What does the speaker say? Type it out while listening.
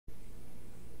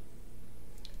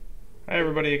Hi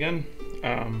everybody again.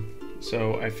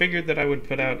 So I figured that I would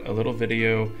put out a little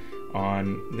video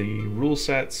on the rule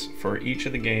sets for each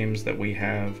of the games that we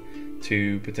have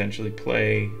to potentially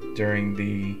play during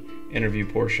the interview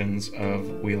portions of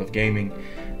Wheel of Gaming.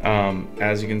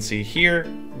 As you can see here,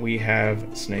 we have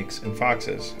Snakes and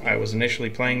Foxes. I was initially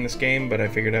playing this game, but I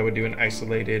figured I would do an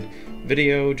isolated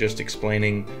video just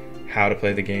explaining how to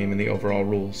play the game and the overall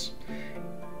rules.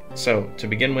 So to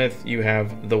begin with, you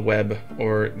have the web,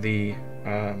 or the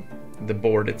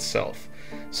board itself.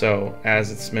 So as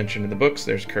it's mentioned in the books,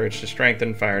 there's courage to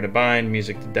strengthen, fire to bind,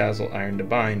 music to dazzle, iron to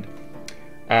bind.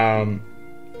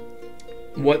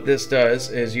 What this does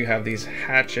is you have these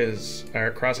hatches,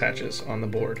 or cross hatches, on the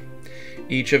board.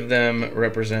 Each of them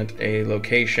represent a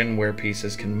location where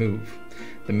pieces can move.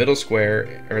 The middle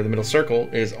square, or the middle circle,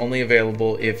 is only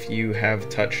available if you have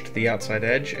touched the outside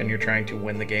edge and you're trying to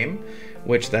win the game,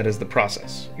 which that is the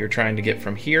process. You're trying to get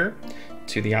from here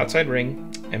to the outside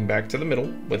ring and back to the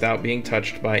middle without being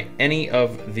touched by any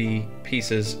of the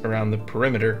pieces around the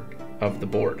perimeter of the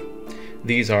board.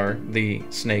 These are the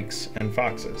snakes and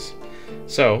foxes.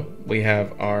 So we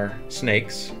have our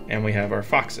snakes and we have our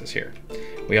foxes here.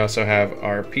 We also have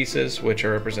our pieces, which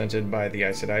are represented by the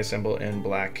Aes Sedai symbol in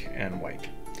black and white.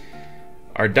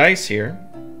 Our dice here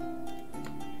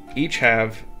each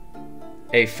have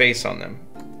a face on them.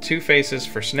 2 faces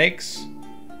for snakes,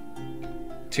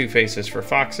 2 faces for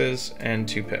foxes, and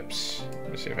 2 pips.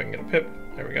 Let's see if I can get a pip.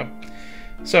 There we go.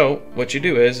 So what you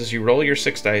do is you roll your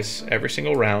 6 dice every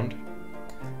single round,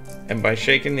 and by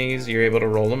shaking these, you're able to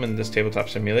roll them in this tabletop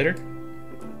simulator,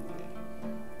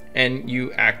 and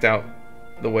you act out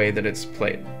the way that it's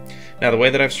played. Now, the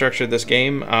way that I've structured this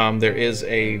game, there is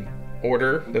a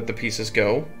order that the pieces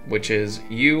go, which is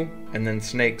you, and then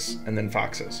snakes, and then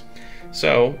foxes.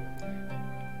 So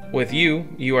with you,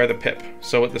 you are the pip.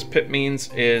 So what this pip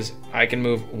means is I can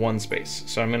move 1 space.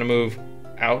 So I'm going to move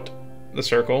out the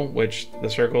circle, which the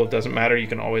circle doesn't matter. You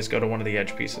can always go to one of the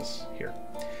edge pieces here.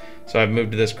 So I've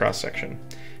moved to this cross section.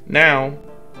 Now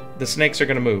the snakes are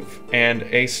going to move, and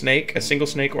a snake, a single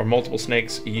snake or multiple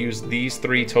snakes, use these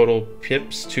 3 total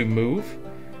pips to move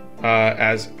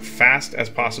as fast as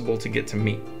possible to get to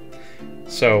me.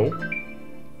 So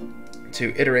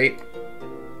to iterate,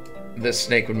 this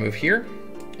snake would move here,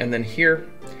 and then here,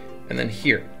 and then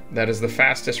here. That is the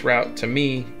fastest route to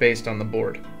me based on the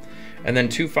board. And then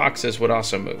 2 foxes would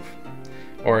also move,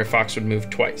 or a fox would move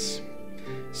twice.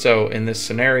 So in this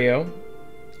scenario,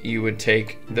 you would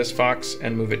take this fox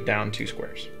and move it down 2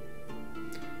 squares.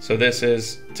 So this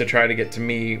is to try to get to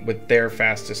me with their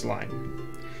fastest line.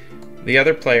 The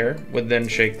other player would then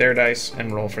shake their dice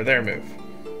and roll for their move.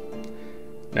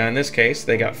 Now in this case,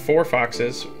 they got 4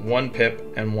 foxes, 1 pip,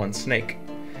 and 1 snake.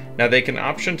 Now they can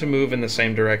option to move in the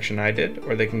same direction I did,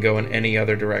 or they can go in any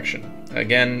other direction.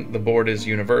 Again, the board is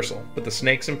universal, but the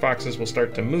snakes and foxes will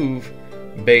start to move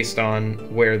based on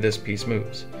where this piece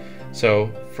moves.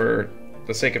 So for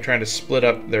the sake of trying to split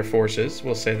up their forces,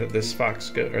 we'll say that this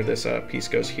piece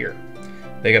goes here.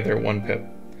 They got their 1 pip.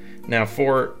 Now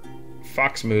 4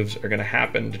 fox moves are going to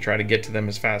happen to try to get to them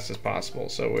as fast as possible.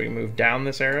 So we move down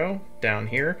this arrow, down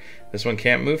here. This one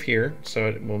can't move here, so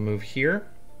it will move here.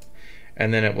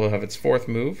 And then it will have its 4th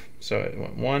move. So it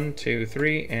went 1, 2,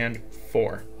 3, and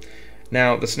 4.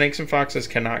 Now the snakes and foxes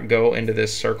cannot go into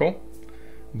this circle,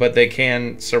 but they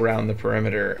can surround the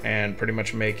perimeter and pretty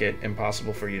much make it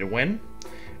impossible for you to win.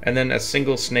 And then a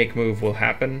single snake move will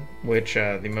happen, which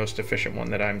the most efficient one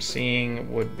that I'm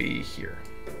seeing would be here.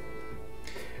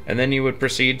 And then you would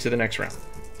proceed to the next round.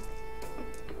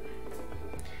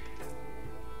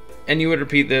 And you would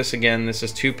repeat this again. This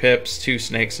is 2 pips, 2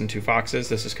 snakes, and 2 foxes.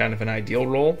 This is kind of an ideal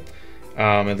roll,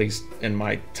 at least in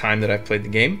my time that I've played the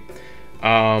game.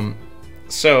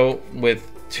 So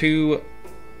with 2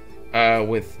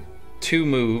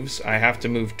 moves, I have to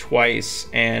move twice,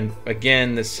 and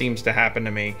again, this seems to happen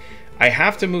to me. I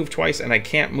have to move twice, and I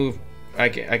can't move. I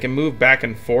can move back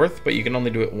and forth, but you can only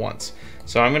do it once.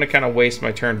 So I'm going to kind of waste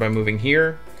my turn by moving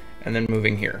here and then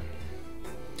moving here.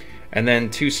 And then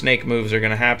 2 snake moves are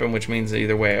going to happen, which means that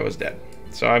either way I was dead.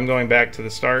 So I'm going back to the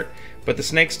start, but the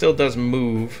snake still does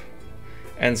move,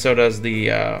 and so does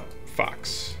the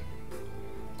fox.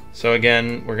 So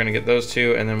again, we're going to get those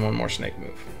 2, and then 1 more snake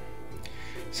move.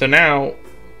 So now,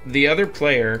 the other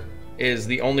player is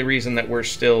the only reason that we're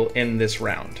still in this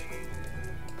round.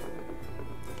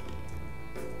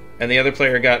 And the other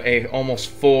player got a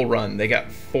almost full run. They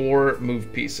got 4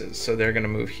 move pieces. So they're going to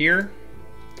move here,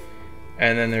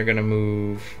 and then they're going to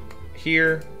move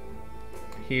here,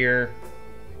 here.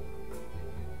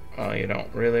 Oh, you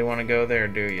don't really want to go there,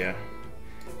 do you?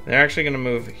 They're actually going to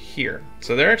move here.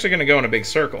 So they're actually going to go in a big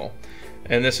circle.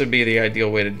 And this would be the ideal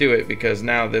way to do it, because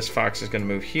now this fox is going to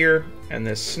move here and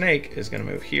this snake is going to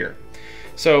move here.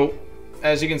 So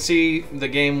as you can see, the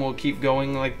game will keep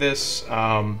going like this.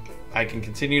 I can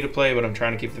continue to play, but I'm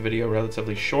trying to keep the video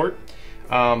relatively short.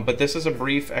 But this is a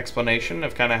brief explanation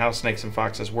of kind of how Snakes and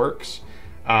Foxes works.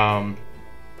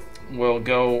 We'll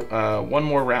go one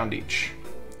more round each.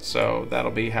 So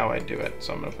that'll be how I do it.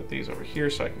 So I'm going to put these over here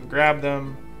so I can grab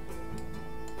them.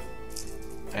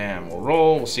 And we'll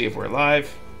roll. We'll see if we're live.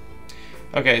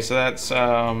 Okay, so that's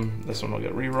this one will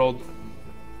get re-rolled,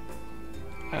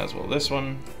 as will this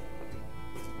one.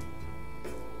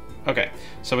 Okay,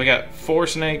 so we got 4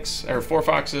 snakes, or 4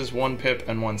 foxes, 1 pip,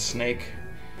 and 1 snake.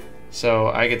 So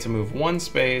I get to move 1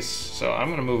 space. So I'm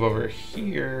gonna move over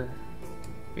here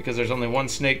because there's only 1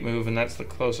 snake move, and that's the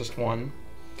closest one.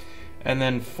 And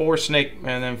then 4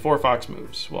 fox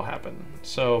moves will happen.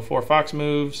 So 4 fox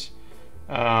moves.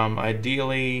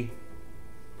 Ideally,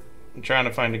 I'm trying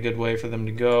to find a good way for them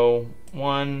to go.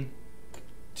 1,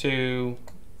 2,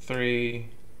 3,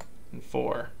 and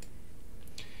 4.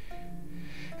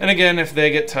 And again, if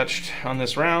they get touched on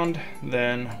this round,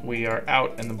 then we are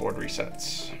out and the board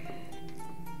resets.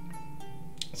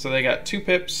 So they got 2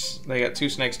 pips, they got 2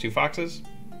 snakes, 2 foxes.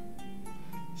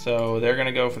 So they're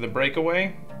gonna go for the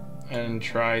breakaway and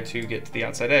try to get to the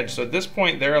outside edge. So at this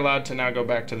point, they're allowed to now go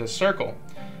back to the circle.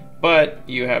 But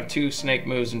you have 2 snake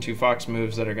moves and 2 fox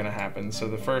moves that are going to happen. So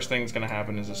the first thing that's going to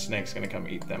happen is a snake's going to come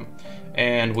eat them.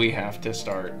 And we have to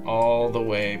start all the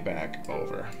way back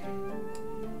over.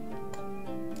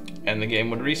 And the game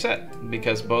would reset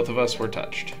because both of us were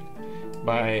touched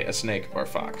by a snake or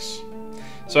fox.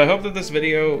 So I hope that this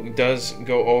video does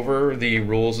go over the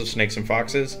rules of Snakes and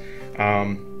Foxes.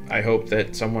 I hope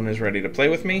that someone is ready to play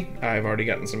with me. I've already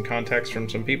gotten some contacts from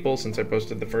some people since I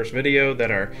posted the first video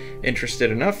that are interested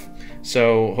enough.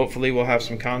 So hopefully we'll have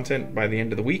some content by the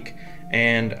end of the week.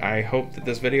 And I hope that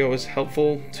this video was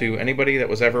helpful to anybody that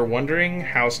was ever wondering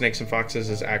how Snakes and Foxes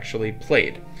is actually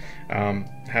played.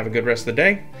 Have a good rest of the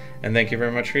day, and thank you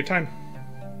very much for your time.